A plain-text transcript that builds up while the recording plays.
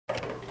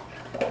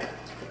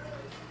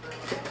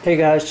Hey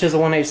guys,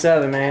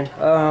 Chisel187, man.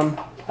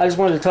 I just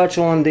wanted to touch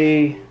on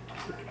the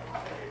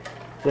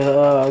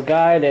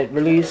guy that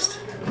released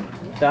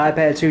the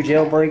iPad 2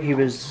 jailbreak. He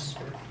was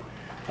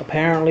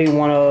apparently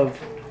one of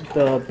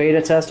the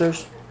beta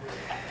testers.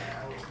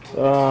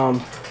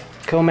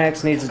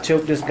 Comax needs to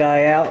choke this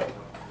guy out.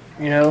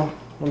 You know,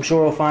 I'm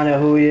sure we'll find out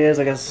who he is.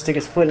 I guess stick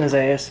his foot in his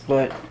ass,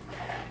 but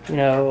you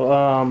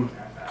know,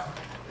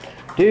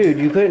 dude,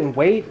 you couldn't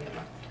wait.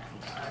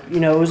 You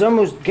know, it was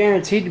almost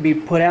guaranteed to be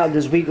put out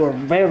this week or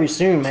very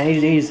soon, man.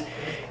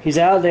 He's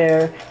out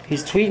there.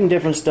 He's tweeting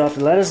different stuff to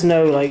let us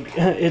know, like,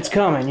 it's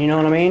coming. You know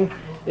what I mean?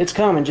 It's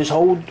coming. Just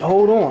hold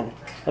on.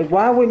 Like,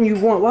 why wouldn't you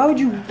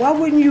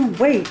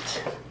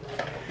wait?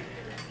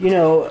 You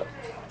know,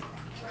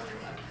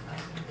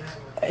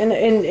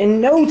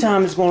 in no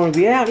time it's going to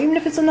be out. Even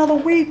if it's another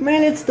week,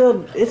 man, it's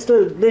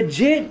the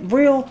legit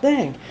real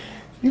thing.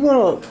 You're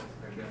gonna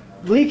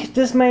leak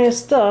this man's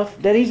stuff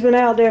that he's been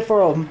out there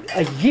for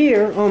a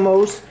year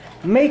almost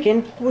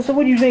making. So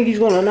what do you think he's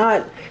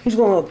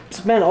gonna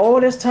spend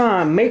all this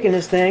time making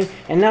this thing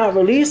and not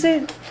release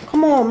it?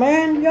 Come on,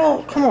 man.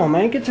 Y'all, come on,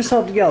 man. Get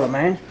yourself together,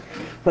 man.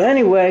 But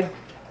anyway,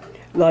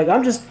 like,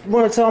 I'm just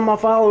want to tell my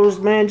followers,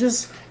 man,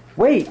 just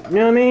wait. You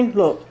know what I mean?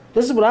 Look,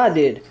 this is what I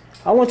did.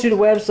 I went to the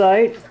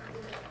website.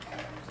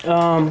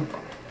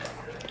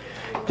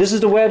 This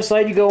is the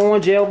website. You go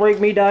on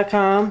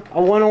jailbreakme.com. I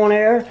went on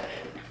there.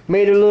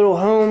 Made a little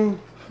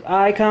home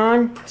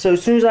icon, so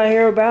as soon as I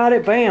hear about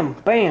it, bam,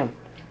 bam.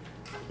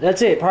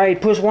 That's it. Probably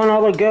push one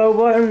other go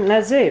button, and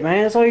that's it,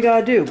 man. That's all you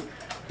gotta do.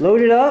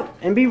 Load it up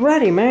and be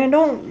ready, man.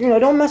 Don't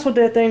mess with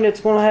that thing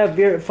that's gonna have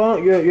your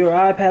phone, your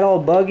iPad all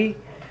buggy.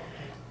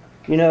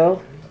 You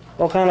know,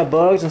 all kind of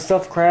bugs and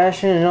stuff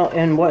crashing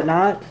and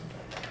whatnot.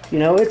 You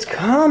know, it's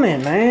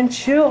coming, man.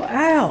 Chill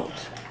out.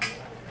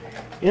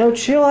 You know,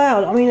 chill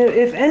out. I mean,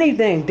 if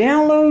anything,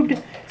 download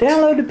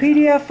the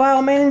PDF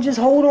file, man, and just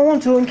hold on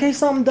to it in case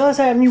something does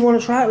happen. You want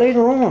to try it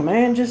later on,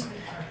 man. Just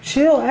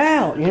chill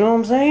out. You know what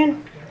I'm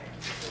saying?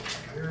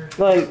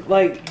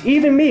 Like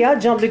even me, I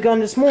jumped the gun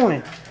this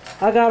morning.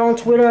 I got on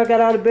Twitter. I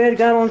got out of bed,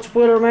 got on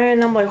Twitter, man,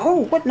 and I'm like,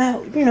 oh, what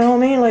now? You know what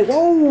I mean? Like,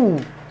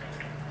 whoa.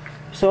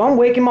 So I'm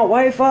waking my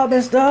wife up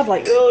and stuff.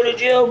 Like, oh, the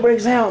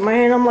jailbreak's out,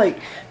 man. I'm like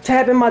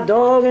tapping my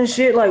dog and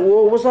shit. Like,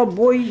 whoa, what's up,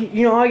 boy?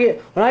 You know,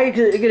 when I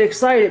get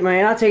excited,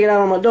 man, I take it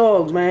out on my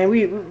dogs, man.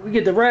 We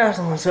get the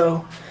wrestling,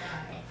 so.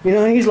 You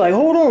know, he's like,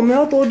 hold on, man,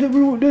 I thought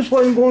this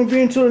wasn't going to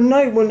be until the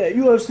night when the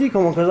UFC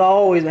come on. Because I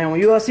always, man,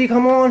 when UFC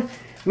come on,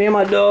 me and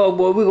my dog,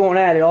 boy, we're going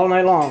at it all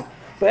night long.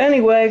 But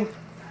anyway,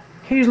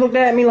 he just looked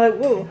at me like,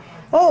 whoa,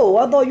 oh,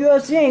 I thought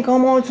UFC ain't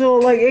come on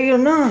until like 8 or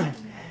 9.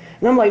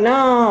 And I'm like,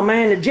 nah,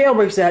 man, the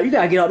jailbreak's out. You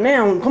got to get up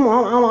now. Come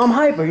on, I'm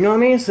hyper, you know what I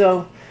mean?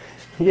 So,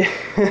 yeah,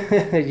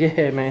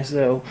 yeah, man,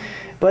 so.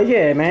 But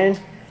yeah, man,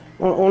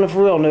 on a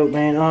for real note,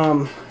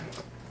 man,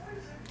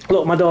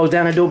 look, my dog's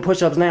down there doing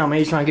push-ups now, man.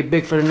 He's trying to get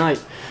big for the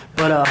night.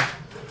 But,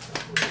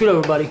 good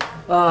over, buddy.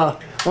 On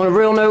a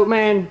real note,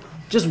 man,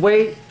 just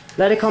wait.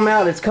 Let it come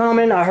out. It's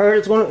coming. I heard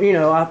it's going to,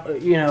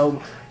 you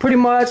know, pretty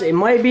much it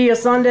might be a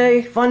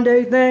Sunday, fun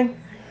day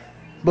thing.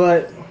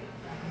 But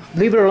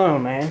leave it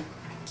alone, man.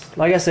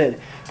 Like I said,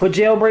 put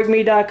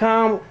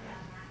jailbreakme.com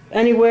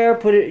anywhere.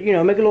 Put it, you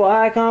know, make a little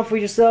icon for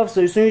yourself.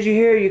 So as soon as you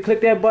hear it, you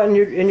click that button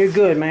and you're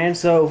good, man.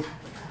 So,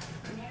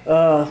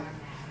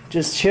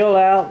 just chill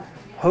out.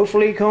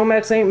 Hopefully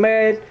Comax ain't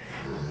mad,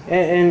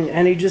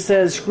 and he just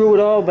says screw it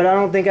all. But I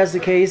don't think that's the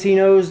case. He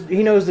knows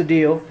the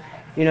deal.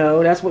 You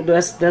know, that's one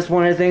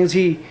of the things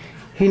he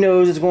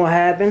knows is going to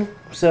happen.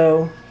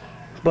 So,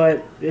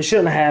 but it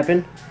shouldn't have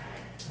happened.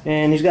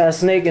 And he's got a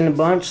snake in the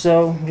bunch,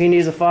 so he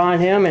needs to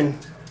find him and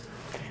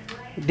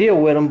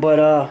deal with him.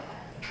 But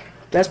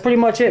that's pretty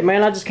much it,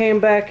 man. I just came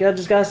back. I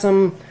just got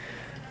some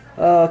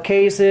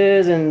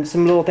cases and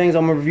some little things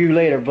I'm gonna review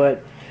later.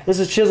 But this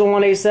is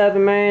Chisel187,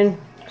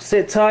 man.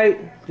 Sit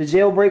tight. The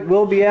jailbreak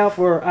will be out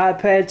for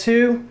iPad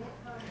 2.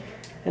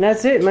 And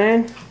that's it,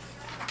 man.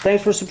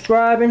 Thanks for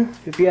subscribing.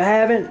 If you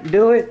haven't,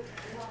 do it.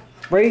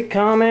 Rate,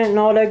 comment, and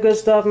all that good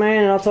stuff,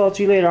 man. And I'll talk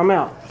to you later. I'm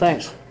out.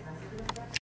 Thanks.